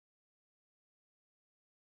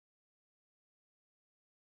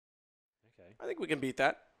Okay. I think we can beat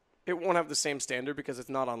that. It won't have the same standard because it's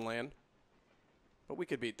not on land. But we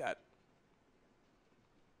could beat that.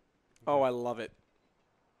 Okay. Oh, I love it.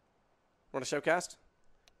 Want to showcast?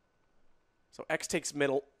 So X takes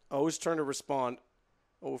middle. O's turn to respond.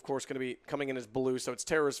 O, of course, going to be coming in as blue, so it's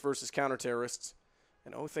terrorists versus counter-terrorists.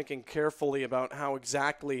 And O thinking carefully about how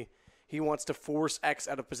exactly he wants to force X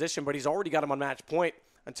out of position, but he's already got him on match point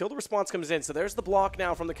until the response comes in. So there's the block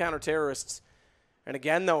now from the counter-terrorists. And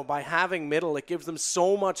again, though, by having middle, it gives them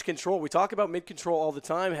so much control. We talk about mid-control all the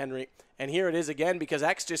time, Henry, and here it is again because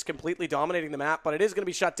X just completely dominating the map, but it is going to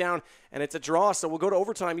be shut down, and it's a draw, so we'll go to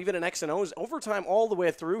overtime, even in X and O's. Overtime all the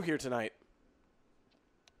way through here tonight.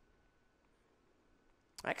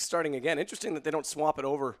 X starting again. Interesting that they don't swap it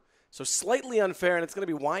over. So slightly unfair, and it's going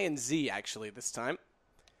to be Y and Z, actually, this time.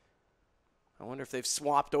 I wonder if they've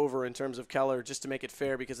swapped over in terms of Keller just to make it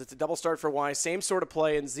fair because it's a double start for Y. Same sort of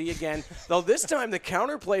play, and Z again. Though this time the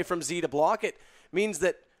counterplay from Z to block it means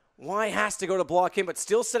that Y has to go to block him, but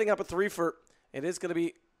still setting up a 3 for. It is going to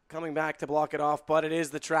be coming back to block it off, but it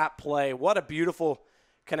is the trap play. What a beautiful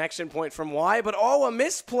connection point from Y, but oh, a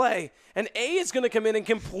misplay. And A is going to come in and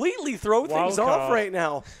completely throw things off right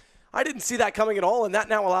now. I didn't see that coming at all, and that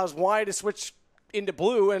now allows Y to switch into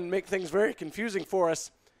blue and make things very confusing for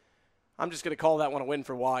us. I'm just going to call that one a win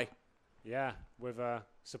for Y. Yeah, with a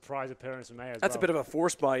surprise appearance from A as well. That's a bit of a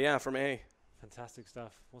force buy, yeah, from A. Fantastic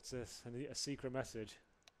stuff. What's this? A secret message.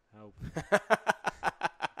 Help.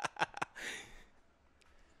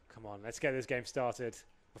 Come on, let's get this game started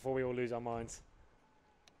before we all lose our minds.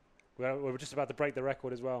 We're just about to break the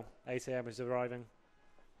record as well. 8 a.m. is arriving.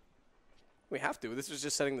 We have to. This is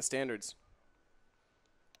just setting the standards.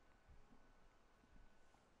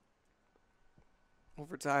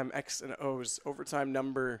 Overtime X and O's. Overtime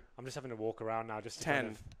number. I'm just having to walk around now just to 10.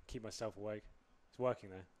 kind of keep myself awake. It's working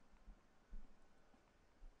there.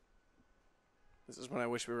 This is when I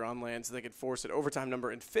wish we were on land so they could force it. Overtime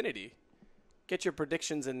number infinity. Get your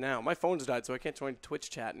predictions in now. My phone's died, so I can't join Twitch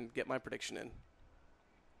chat and get my prediction in.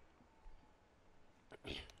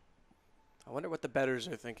 I wonder what the bettors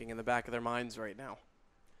are thinking in the back of their minds right now.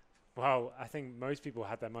 Well, I think most people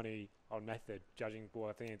had their money on method, judging by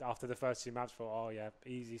I think after the first 2 maps, thought, oh yeah,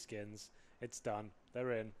 easy skins, it's done,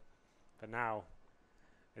 they're in. But now,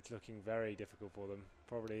 it's looking very difficult for them.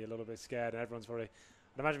 Probably a little bit scared, and everyone's probably.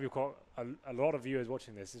 I'd imagine we've got a lot of viewers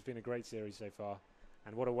watching this. It's been a great series so far,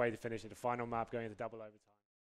 and what a way to finish it. The final map going into double overtime.